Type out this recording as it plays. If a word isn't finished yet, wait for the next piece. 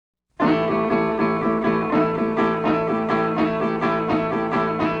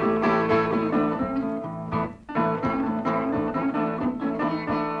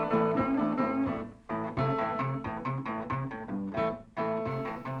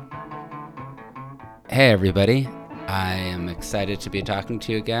Hey, everybody. I am excited to be talking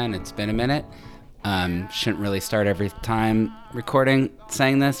to you again. It's been a minute. Shouldn't really start every time recording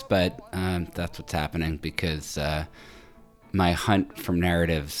saying this, but that's what's happening because my hunt from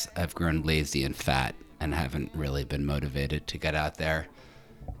narratives, I've grown lazy and fat and haven't really been motivated to get out there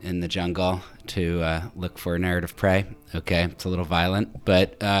in the jungle to look for a narrative prey. Okay, it's a little violent,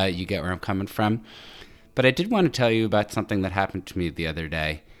 but you get where I'm coming from. But I did want to tell you about something that happened to me the other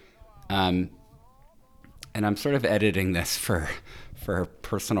day. Um, and I'm sort of editing this for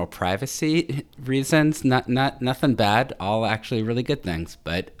personal privacy reasons. Not nothing bad. All actually really good things.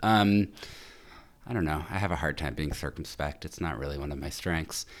 But I don't know. I have a hard time being circumspect. It's not really one of my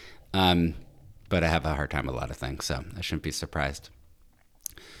strengths. Um, but I have a hard time with a lot of things, so I shouldn't be surprised.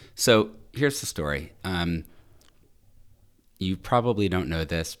 So here's the story. You probably don't know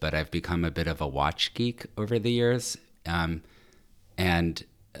this, but I've become a bit of a watch geek over the years. And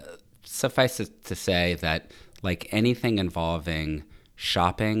suffice it to say that, like anything involving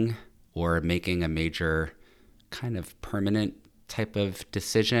shopping or making a major kind of permanent type of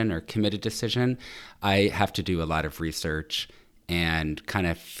decision or committed decision, I have to do a lot of research and kind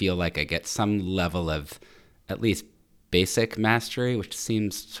of feel like I get some level of at least basic mastery, which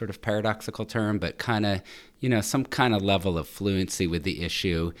seems sort of paradoxical term, but kind of, some kind of level of fluency with the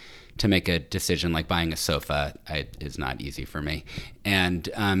issue to make a decision like buying a sofa is not easy for me. And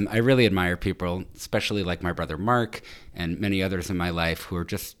I really admire people, especially like my brother Mark and many others in my life who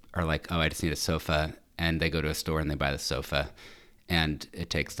are like, oh, I just need a sofa. And they go to a store and they buy the sofa and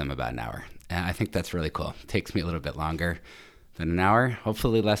it takes them about an hour. And I think that's really cool. It takes me a little bit longer than an hour,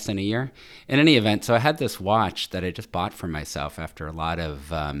 hopefully less than a year. In any event, so I had this watch that I just bought for myself after a lot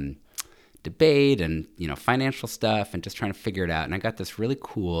of debate and financial stuff and just trying to figure it out. And I got this really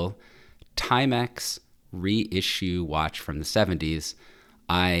cool Timex reissue watch from the 70s.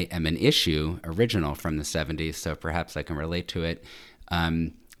 I am an issue original from the 70s, so perhaps I can relate to it.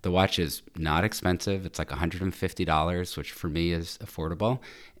 The watch is not expensive. It's like $150, which for me is affordable.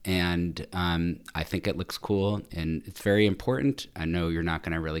 And I think it looks cool and it's very important. I know you're not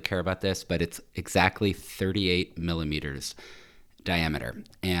going to really care about this, but it's exactly 38 millimeters diameter.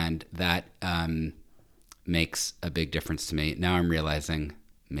 And that makes a big difference to me. Now I'm realizing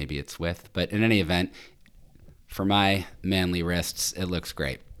maybe it's width, but in any event, for my manly wrists, it looks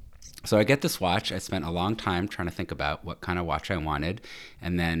great. So I get this watch. I spent a long time trying to think about what kind of watch I wanted.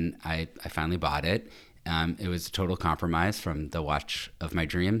 And then I finally bought it. It was a total compromise from the watch of my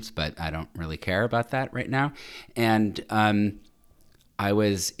dreams, but I don't really care about that right now. And I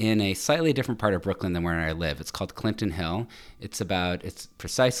was in a slightly different part of Brooklyn than where I live. It's called Clinton Hill. It's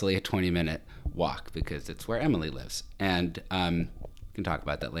precisely a 20-minute walk because it's where Emily lives. And we can talk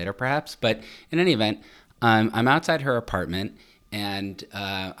about that later perhaps. But in any event, I'm outside her apartment and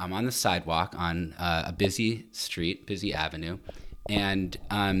I'm on the sidewalk on a busy street, busy avenue. And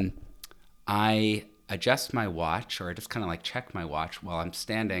I adjust my watch, or I just kind of like check my watch while I'm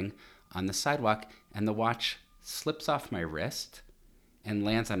standing on the sidewalk, and the watch slips off my wrist and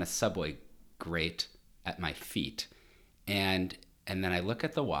lands on a subway grate at my feet. And then I look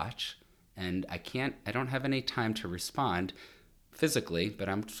at the watch and I don't have any time to respond physically, but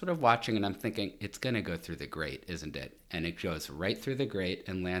I'm sort of watching and I'm thinking, it's going to go through the grate, isn't it? And it goes right through the grate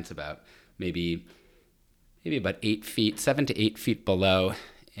and lands about maybe about 8 feet, 7 to 8 feet below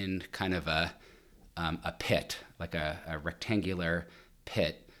in kind of a pit, like a rectangular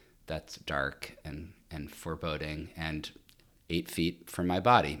pit that's dark and foreboding and 8 feet from my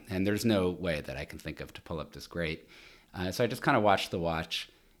body. And there's no way that I can think of to pull up this grate. So I just kind of watched the watch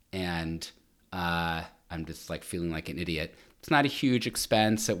and I'm just like feeling like an idiot. It's not a huge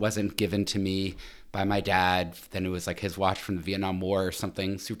expense. It wasn't given to me by my dad. Then it was like his watch from the Vietnam War or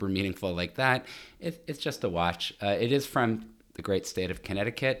something super meaningful like that. It's just a watch. It is from the great state of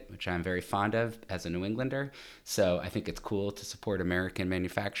Connecticut, which I'm very fond of as a New Englander. So I think it's cool to support American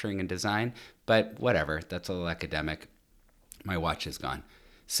manufacturing and design, but whatever, that's a little academic. My watch is gone.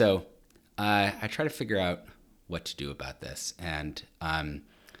 So I try to figure out what to do about this. And I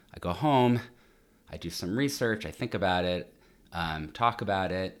go home, I do some research, I think about it, talk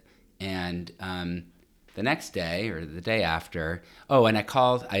about it, and the next day or the day after, and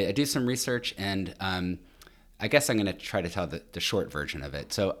I do some research, and I guess I'm going to try to tell the short version of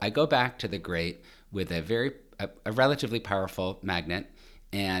it. So I go back to the grate with a relatively powerful magnet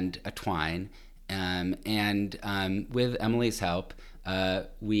and a twine, and with Emily's help,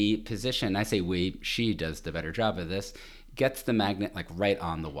 we position, I say we, she does the better job of this, gets the magnet like right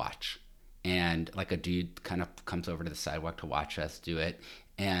on the watch. And like a dude kind of comes over to the sidewalk to watch us do it.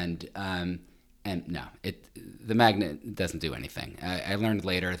 And And no, the magnet doesn't do anything. I learned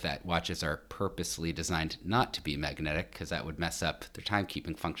later that watches are purposely designed not to be magnetic because that would mess up their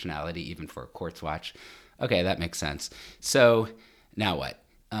timekeeping functionality, even for a quartz watch. Okay, that makes sense. So now what?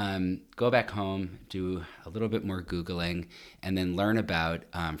 Go back home, do a little bit more Googling, and then learn about,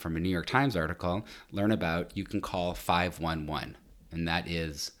 from a New York Times article, learn about you can call 511. And that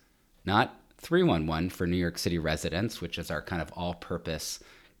is not 311 for New York City residents, which is our kind of all-purpose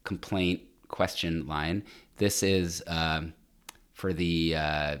complaint question line. This is for the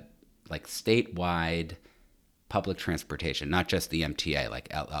like statewide public transportation, not just the MTA, like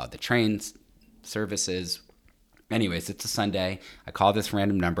the trains services. Anyways, it's a Sunday. I call this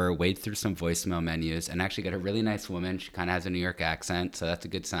random number, wade through some voicemail menus, and actually get a really nice woman. She kind of has a New York accent, so that's a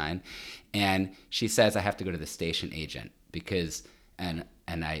good sign. And she says I have to go to the station agent because, and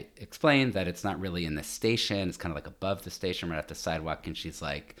I explained that it's not really in the station. It's kind of like above the station, right at the sidewalk. And she's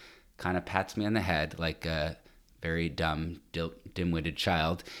like, kind of pats me on the head like a very dumb, dim-witted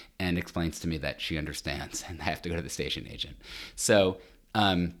child, and explains to me that she understands and I have to go to the station agent. So,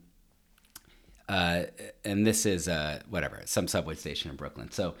 and this is whatever, some subway station in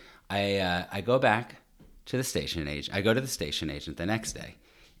Brooklyn. So I go back to the station agent. I go to the station agent the next day,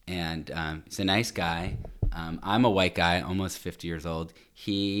 and he's a nice guy. I'm a white guy, almost 50 years old.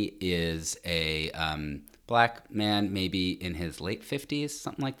 He is a black man, maybe in his late 50s,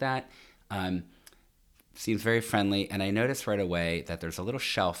 something like that. Seems very friendly, and I noticed right away that there's a little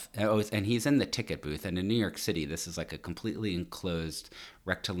shelf, and he's in the ticket booth. And in New York City, this is like a completely enclosed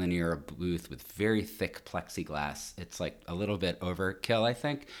rectilinear booth with very thick plexiglass. It's like a little bit overkill, I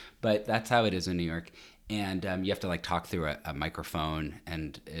think, but that's how it is in New York. And you have to like talk through a microphone,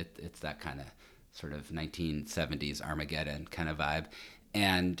 and it's that kind of sort of 1970s Armageddon kind of vibe.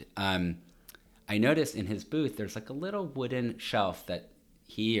 And I noticed in his booth, there's like a little wooden shelf that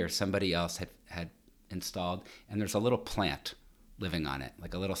he or somebody else had installed, and there's a little plant living on it,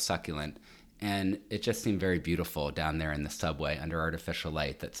 like a little succulent. And it just seemed very beautiful down there in the subway under artificial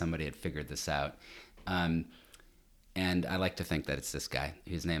light that somebody had figured this out. And I like to think that it's this guy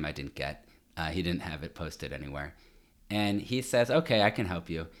whose name I didn't get. He didn't have it posted anywhere. And he says, okay, I can help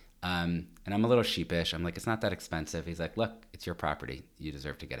you. And I'm a little sheepish. I'm like, it's not that expensive. He's like, look, it's your property. You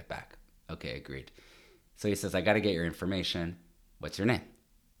deserve to get it back. Okay, agreed. So he says, I got to get your information. What's your name?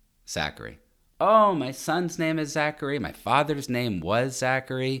 Zachary. Oh, my son's name is Zachary. My father's name was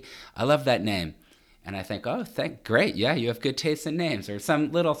Zachary. I love that name. And I think, oh, great. Yeah, you have good taste in names, or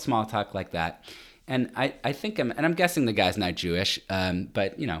some little small talk like that. And I think I'm guessing the guy's not Jewish,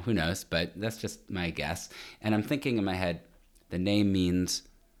 but who knows? But that's just my guess. And I'm thinking in my head, the name means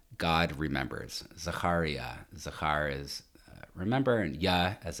God remembers. Zachariah. Zachar is remember, and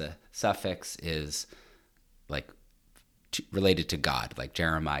Yah as a suffix is like related to God, like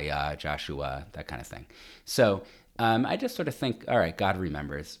Jeremiah, Joshua, that kind of thing. So I just sort of think, all right, God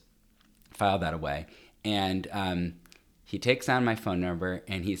remembers. File that away. And he takes down my phone number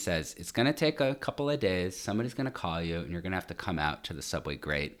and he says, it's going to take a couple of days. Somebody's going to call you and you're going to have to come out to the subway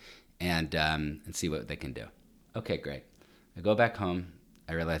grate and see what they can do. Okay, great. I go back home.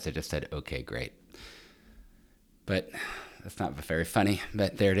 I realize I just said, okay, great. But that's not very funny,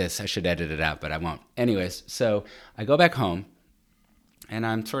 but there it is. I should edit it out, but I won't. Anyways, so I go back home and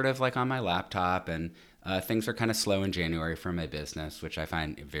I'm sort of like on my laptop, and things are kind of slow in January for my business, which I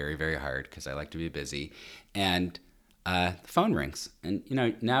find very, very hard because I like to be busy. And the phone rings. And,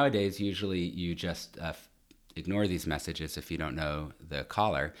 nowadays, usually you just ignore these messages if you don't know the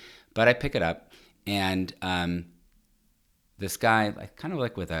caller. But I pick it up, and this guy, like kind of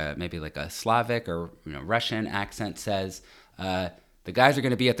like with maybe like a Slavic or Russian accent, says, the guys are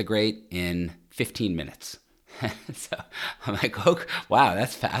going to be at the grate in 15 minutes. So I'm like, oh, wow,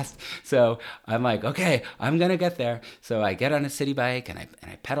 that's fast. So I'm like, okay, I'm going to get there. So I get on a city bike and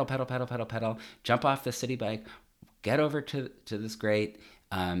I pedal, jump off the city bike, get over to this grate.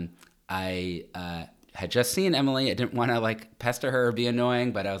 I had just seen Emily. I didn't want to like pester her or be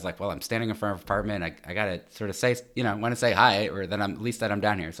annoying, but I was like, well, I'm standing in front of her apartment. I got to sort of say, want to say hi, or that I'm at least that I'm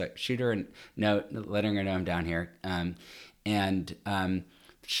down here. So I shoot her a note, letting her know I'm down here.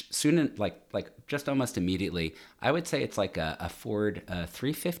 Soon, like just almost immediately, I would say it's like a Ford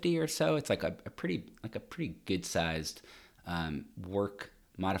 350 or so. It's like a pretty good sized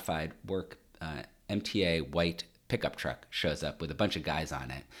modified work MTA white pickup truck shows up with a bunch of guys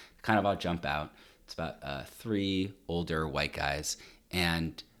on it. Kind of all jump out. It's about 3 older white guys,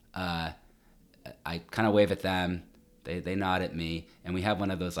 and I kind of wave at them. They nod at me, and we have one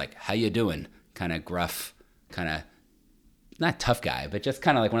of those like "How you doing?" kind of gruff, kind of not tough guy, but just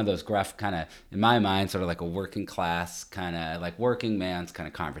kind of like one of those gruff kind of, in my mind, sort of like a working class kind of like working man's kind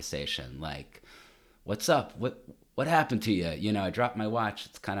of conversation. Like, what's up? What happened to you? I dropped my watch.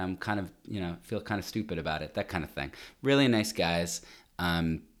 I'm kind of, feel kind of stupid about it. That kind of thing. Really nice guys.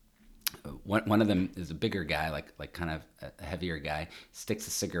 One of them is a bigger guy, like kind of a heavier guy, sticks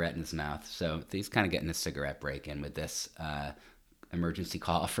a cigarette in his mouth. So he's kind of getting a cigarette break in with this emergency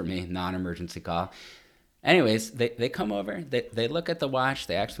call for me, non-emergency call. Anyways, they come over, they look at the watch,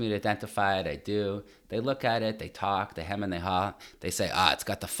 they ask me to identify it, I do. They look at it, they talk, they hem and they haw. They say, it's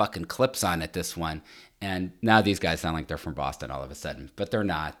got the fucking clips on it, this one. And now these guys sound like they're from Boston all of a sudden, but they're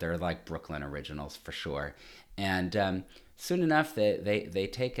not. They're like Brooklyn originals for sure. And soon enough, they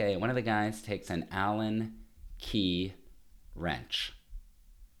take one of the guys takes an Allen key wrench.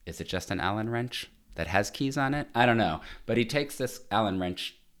 Is it just an Allen wrench that has keys on it? I don't know. But he takes this Allen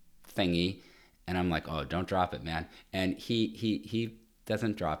wrench thingy, and I'm like, oh, don't drop it, man. And he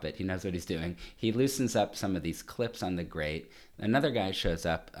doesn't drop it. He knows what he's doing. He loosens up some of these clips on the grate. Another guy shows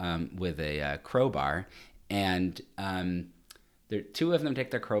up with a crowbar, and two of them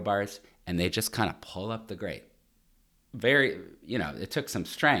take their crowbars, and they just kind of pull up the grate. Very, it took some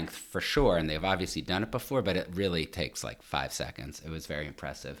strength for sure, and they've obviously done it before, but it really takes like 5 seconds. It was very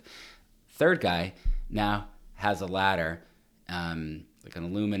impressive. Third guy now has a ladder, like an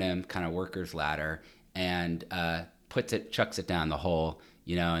aluminum kind of worker's ladder, and chucks it down the hole,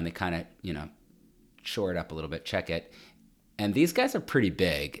 and they kind of, shore it up a little bit, check it. And these guys are pretty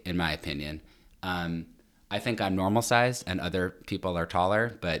big, in my opinion. I think I'm normal sized and other people are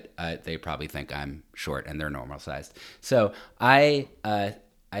taller, but they probably think I'm short and they're normal sized. So I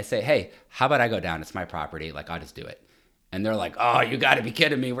say, hey, how about I go down? It's my property. Like, I'll just do it. And they're like, oh, you got to be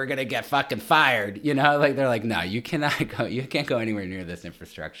kidding me. We're going to get fucking fired. Like, they're like, no, you cannot go. You can't go anywhere near this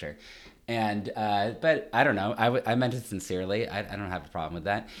infrastructure. And, but I don't know. I meant it sincerely. I don't have a problem with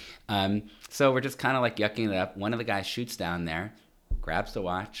that. So we're just kind of like yucking it up. One of the guys shoots down there, grabs the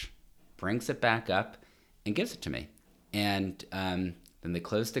watch, brings it back up, and gives it to me. And then they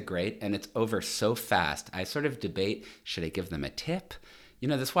close the grate, and it's over so fast. I sort of debate, should I give them a tip?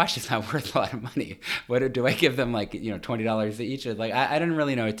 This watch is not worth a lot of money. What do I give them, like, $20 each? Like, I didn't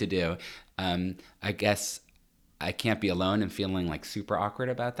really know what to do. I guess I can't be alone in feeling like super awkward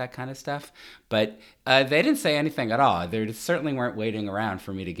about that kind of stuff. But they didn't say anything at all. They certainly weren't waiting around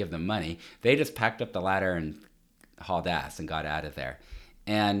for me to give them money. They just packed up the ladder and hauled ass and got out of there.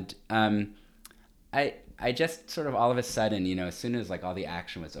 And I just sort of all of a sudden, as soon as like all the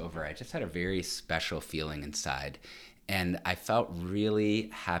action was over, I just had a very special feeling inside. And I felt really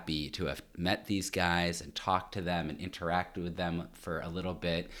happy to have met these guys and talked to them and interacted with them for a little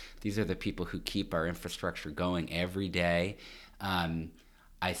bit. These are the people who keep our infrastructure going every day.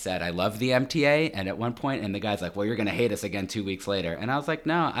 I said, I love the MTA. And at one point, and the guy's like, well, you're going to hate us again 2 weeks later. And I was like,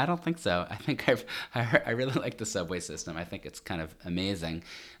 no, I don't think so. I think I really like the subway system. I think it's kind of amazing.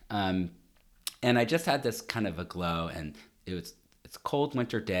 And I just had this kind of a glow, and it's a cold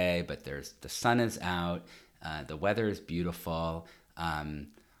winter day, but the sun is out. The weather is beautiful. I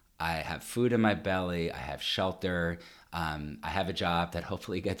have food in my belly. I have shelter. I have a job that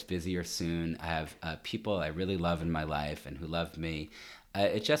hopefully gets busier soon. I have people I really love in my life and who love me.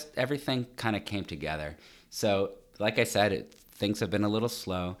 Everything kind of came together. So, like I said, things have been a little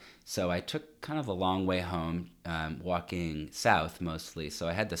slow. So I took kind of a long way home, walking south mostly. So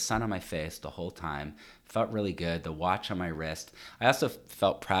I had the sun on my face the whole time. Felt really good. The watch on my wrist. I also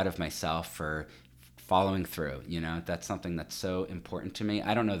felt proud of myself for following through. That's something that's so important to me.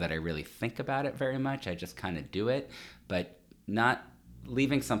 I don't know that I really think about it very much. I just kind of do it. But not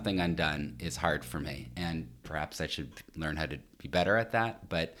leaving something undone is hard for me. And perhaps I should learn how to be better at that.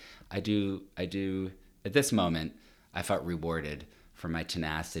 But I do, at this moment, I felt rewarded for my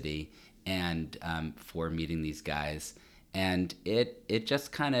tenacity and for meeting these guys. And it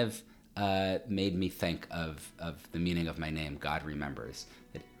just kind of made me think of the meaning of my name, God Remembers.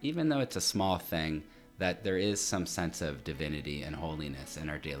 That even though it's a small thing, that there is some sense of divinity and holiness in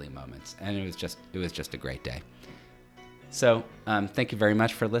our daily moments. And it was just a great day. So thank you very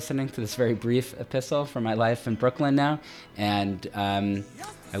much for listening to this very brief epistle from my life in Brooklyn now. And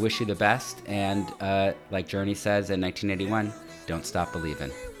I wish you the best. And like Journey says in 1981, don't stop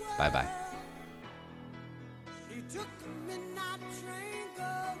believing. Bye-bye.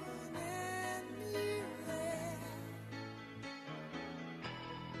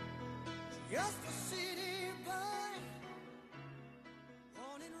 Just a city girl.